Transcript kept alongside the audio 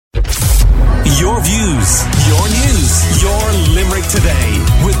Your views, your news, your Limerick Today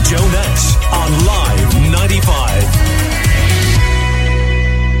with Joe Nash on Live 95.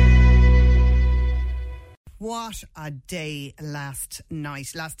 What a day last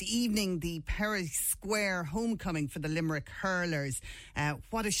night. Last evening, the Perry Square homecoming for the Limerick hurlers.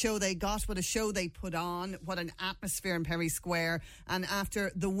 What a show they got, what a show they put on, what an atmosphere in Perry Square. And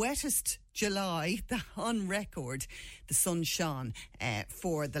after the wettest July on record, the sun shone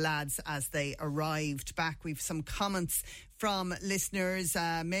for the lads as they arrived back. We've some comments from listeners.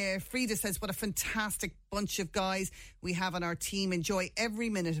 Mayor Frida says, what a fantastic bunch of guys we have on our team. Enjoy every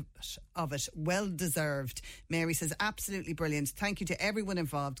minute of it. Well deserved. Mary says, absolutely brilliant. Thank you to everyone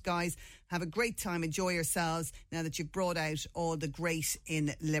involved. Guys, have a great time. Enjoy yourselves now that you've brought out all the great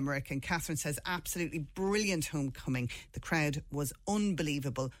in Limerick. And Catherine says, absolutely brilliant homecoming. The crowd was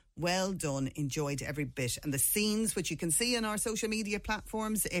unbelievable. Well done. Enjoyed every bit. And the scenes, which you can see on our social media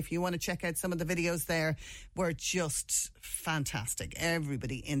platforms, if you want to check out some of the videos there, were just fantastic.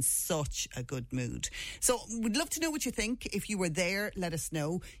 Everybody in such a good mood. So we'd love to know what you think. If you were there, let us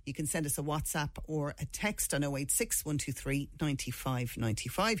know. You can send us a WhatsApp or a text on 086 123 95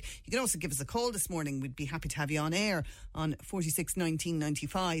 95. You can also give us a call this morning. We'd be happy to have you on air on 46 19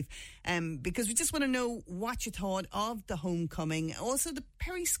 95, because we just want to know what you thought of the homecoming. Also, the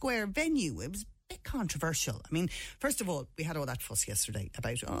Perry Square venue. It was a bit controversial. I mean, first of all, we had all that fuss yesterday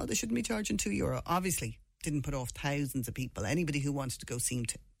about, they shouldn't be charging €2. Obviously, didn't put off thousands of people. Anybody who wanted to go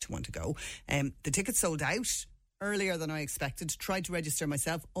seemed to want to go. The tickets sold out earlier than I expected. Tried to register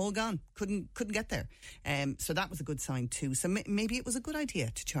myself, all gone. Couldn't get there. So that was a good sign too. So maybe it was a good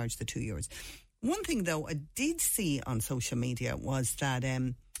idea to charge the €2. One thing though I did see on social media was that,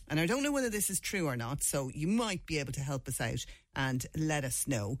 and I don't know whether this is true or not, so you might be able to help us out and let us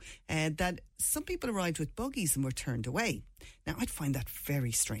know, that some people arrived with buggies and were turned away. Now, I'd find that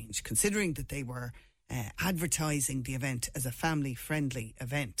very strange, considering that they were advertising the event as a family-friendly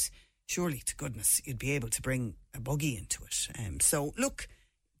event. Surely, to goodness, you'd be able to bring a buggy into it. So, look,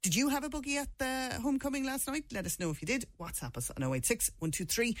 did you have a buggy at the homecoming last night? Let us know if you did. WhatsApp us on 086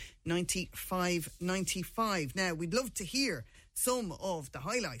 123 95 95. Now, we'd love to hear some of the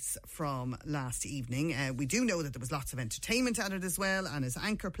highlights from last evening. We do know that there was lots of entertainment at it as well, and as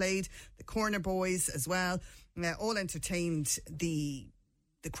Anchor played, the Corner Boys as well, all entertained the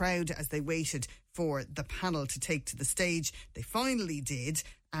crowd as they waited for the panel to take to the stage. They finally did,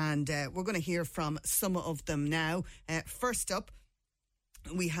 and we're going to hear from some of them now. First up,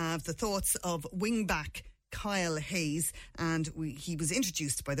 we have the thoughts of wingback Kyle Hayes, and he was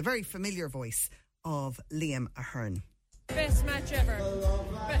introduced by the very familiar voice of Liam Ahern. Best match ever.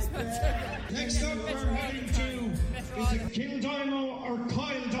 Best match ever. Next up, we're heading to, is it Kill Dymo or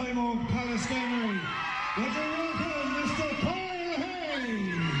Kyle Dymo Palestinian? Would you welcome Mr. Kyle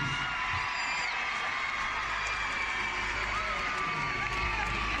Hayes?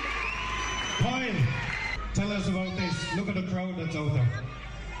 Kyle, tell us about this. Look at the crowd that's out there.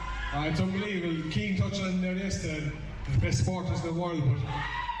 It's unbelievable. Keane touched on there yesterday. The best supporters in the world, but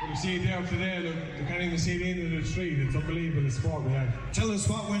when you see it there today, they can't even see the end of the street. It's unbelievable, the sport we had. Tell us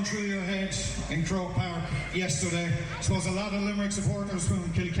what went through your head in Croke Park yesterday. I suppose a lot of Limerick supporters,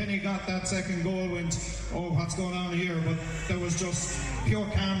 when Kilkenny got that second goal, went, what's going on here? But there was just pure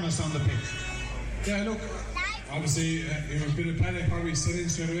calmness on the pitch. Yeah, look, obviously it was a bit of panic probably set in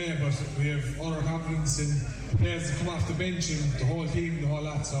straight away, but we have all our confidence in players to come off the bench and the whole team, the whole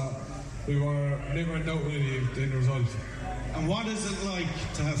lot, so we were never in doubt really of the end result. And what is it like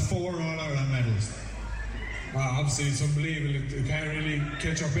to have 4 All-Ireland medals? Obviously it's unbelievable. You can't really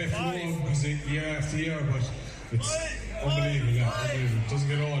catch our breath because year after year, but it's unbelievable, unbelievable. It doesn't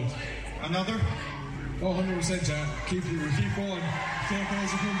get old. Another? 100%, yeah. Keep going. Take it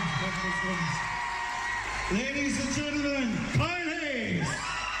as it comes. Ladies and gentlemen, Kyle Hayes.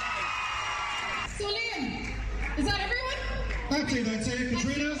 So Liam, is that everyone? Actually, that's it.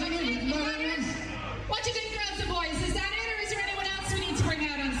 Katrina, is it? What do you think, girls and boys? Is that it, or is there anyone else we need to bring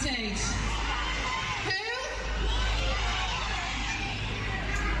out on stage? Who?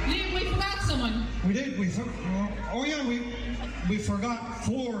 Liam, we forgot someone. We did. We forgot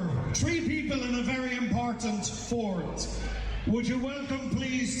 3 people in a very important fourth. Would you welcome,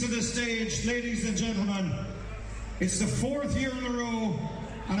 please, to the stage, ladies and gentlemen? It's the 4th year in a row,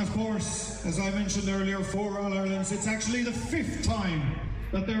 and of course, as I mentioned earlier, 4 All-Irelands. It's actually the 5th time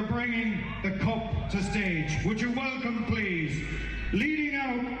that they're bringing the cup to stage. Would you welcome, please, leading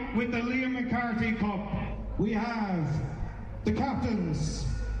out with the Liam McCarthy Cup, we have the captains,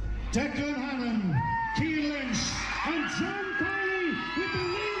 Declan Hannon, Keane Lynch, and John Carney with the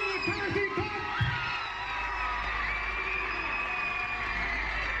Liam McCarthy Cup.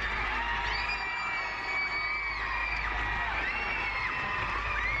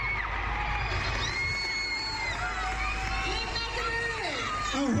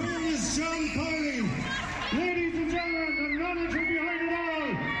 And where is John Coley? Ladies and gentlemen, the manager behind it all,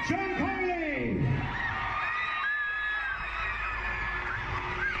 John Coley.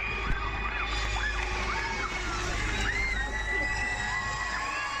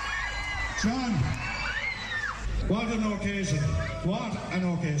 John, what an occasion. What an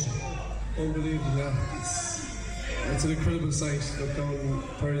occasion. Unbelievable, yeah. It's an incredible sight. Look down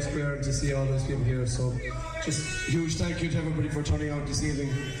Perry Square and to see all those people here. So just a huge thank you to everybody for turning out this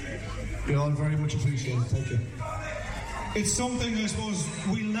evening. We all very much appreciate it. Thank you. It's something I suppose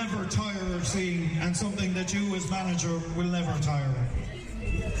we'll never tire of seeing, and something that you as manager will never tire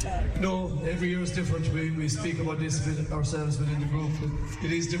of. No, every year is different. We speak about this a bit ourselves within the group.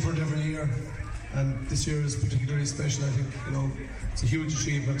 It is different every year, and this year is particularly special. I think, you know, it's a huge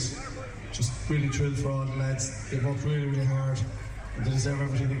achievement. Just really thrilled for all the lads. They worked really, really hard, and they deserve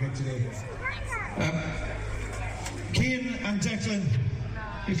everything they get today. Cian and Declan,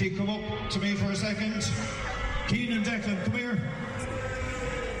 if you come up to me for a second. Cian and Declan, come here.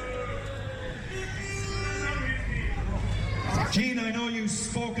 Cian, I know you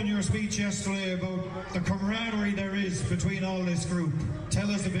spoke in your speech yesterday about the camaraderie there is between all this group.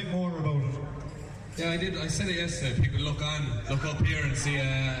 Tell us a bit more about it. Yeah, I did. I said it yesterday. People look up here and see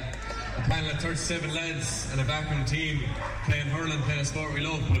a panel of 37 lads and a backroom team playing hurling, playing a sport we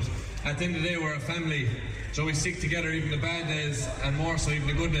love. But at the end of the day, we're a family. So we stick together even the bad days and more so even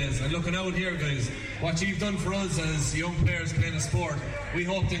the good days. And looking out here, guys, what you've done for us as young players playing a sport, we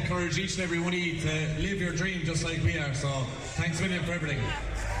hope to encourage each and every one of you to live your dream just like we are. So thanks a million for everything.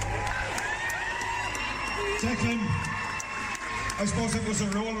 Declan, I suppose it was a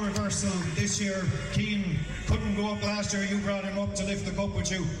role reversal this year. Cian couldn't go up last year. You brought him up to lift the cup with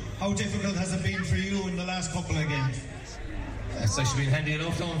you. How difficult has it been for you in the last couple of games? It's actually been handy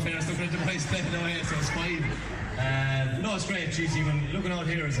enough, though, in fairness, looking at the price play now, so it's fine. No, it's great. Jeez, even looking out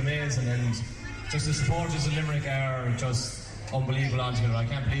here is amazing, and just the supporters of Limerick are just unbelievable altogether. I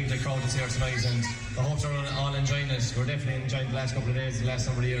can't believe the crowd is here tonight, and I hope they're all enjoying it. We're definitely enjoying the last couple of days, the last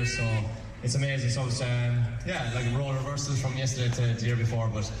number of years, so it's amazing. So it's, like a role reversal from yesterday to the year before,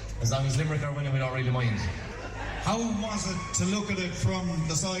 but as long as Limerick are winning, we don't really mind. How was it to look at it from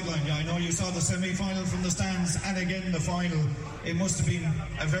the sideline? I know you saw the semi-final from the stands and again the final. It must have been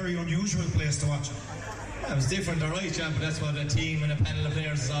a very unusual place to watch. Yeah, it was different, alright, yeah, but that's what a team and a panel of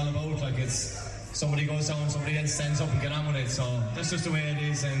players is all about. Like, it's somebody goes down, somebody else stands up and get on with it. So that's just the way it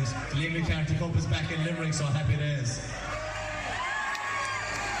is. And the Liam McCarthy Cup is back in Limerick, so happy days.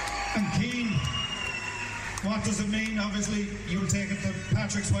 And Cian, what does it mean? Obviously, you'll take it to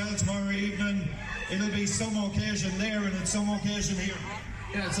Patrick's Well tomorrow evening. It'll be some occasion there and it's some occasion here.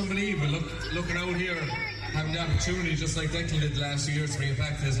 Yeah, it's unbelievable. Looking out here, having the opportunity, just like Declan did the last few years, to bring it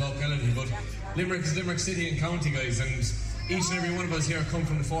back to his locality. But Limerick is Limerick City and County, guys, and each and every one of us here come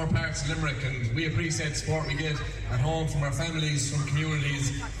from the four parts of Limerick, and we appreciate the support we get at home from our families, from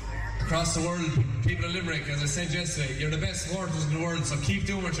communities across the world. People of Limerick, as I said yesterday, you're the best supporters in the world, so keep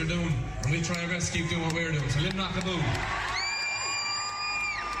doing what you're doing, and we'll try our best to keep doing what we're doing. So Limnock Aboon.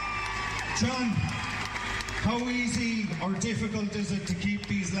 John, how easy or difficult is it to keep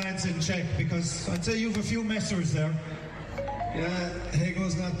these lads in check? Because I'd say you've a few messers there. Yeah,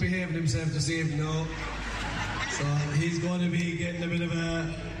 Hago's not behaving himself this evening, no. So he's going to be getting a bit of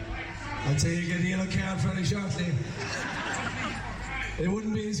I'd say he'll get a yellow card fairly shortly. It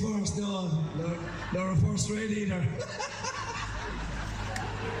wouldn't be his first, no. Nor a first rate either.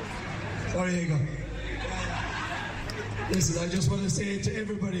 Sorry, Hago. Listen, I just want to say to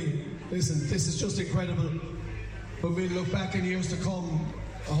everybody, listen, this is just incredible. When we look back in years to come,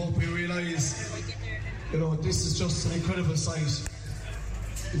 I hope we realise, this is just an incredible sight.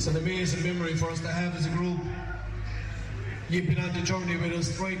 It's an amazing memory for us to have as a group. You've been on the journey with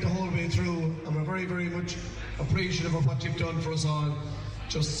us right the whole way through, and we're very, very much appreciative of what you've done for us all.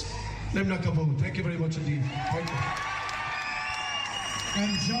 Just, Limnock Aboon. Thank you very much indeed. Thank you.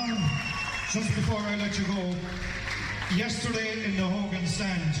 And John, just before I let you go, yesterday in the Hogan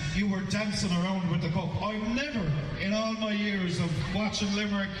stand, you were dancing around with the cup. I've never, in all my years of watching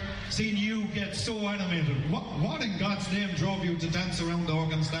Limerick, seen you get so animated. What in God's name drove you to dance around the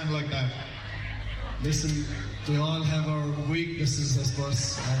Hogan stand like that? Listen, we all have our weaknesses, I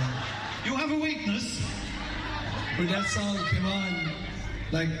suppose. You have a weakness? When that song came on,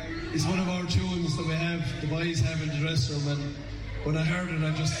 it's one of our tunes that we have, the boys have in the dressing room, and when I heard it,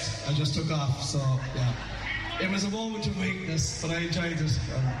 I just took off. So yeah, it was a moment of weakness, but I enjoyed it.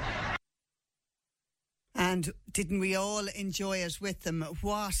 And And didn't we all enjoy it with them?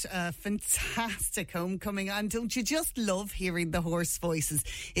 What a fantastic homecoming. And don't you just love hearing the horse voices?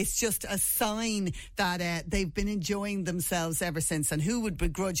 It's just a sign that they've been enjoying themselves ever since. And who would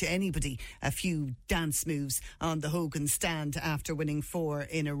begrudge anybody a few dance moves on the Hogan stand after winning 4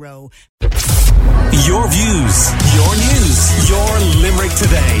 in a row? Your views, your news, your Limerick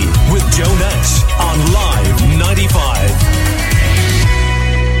Today with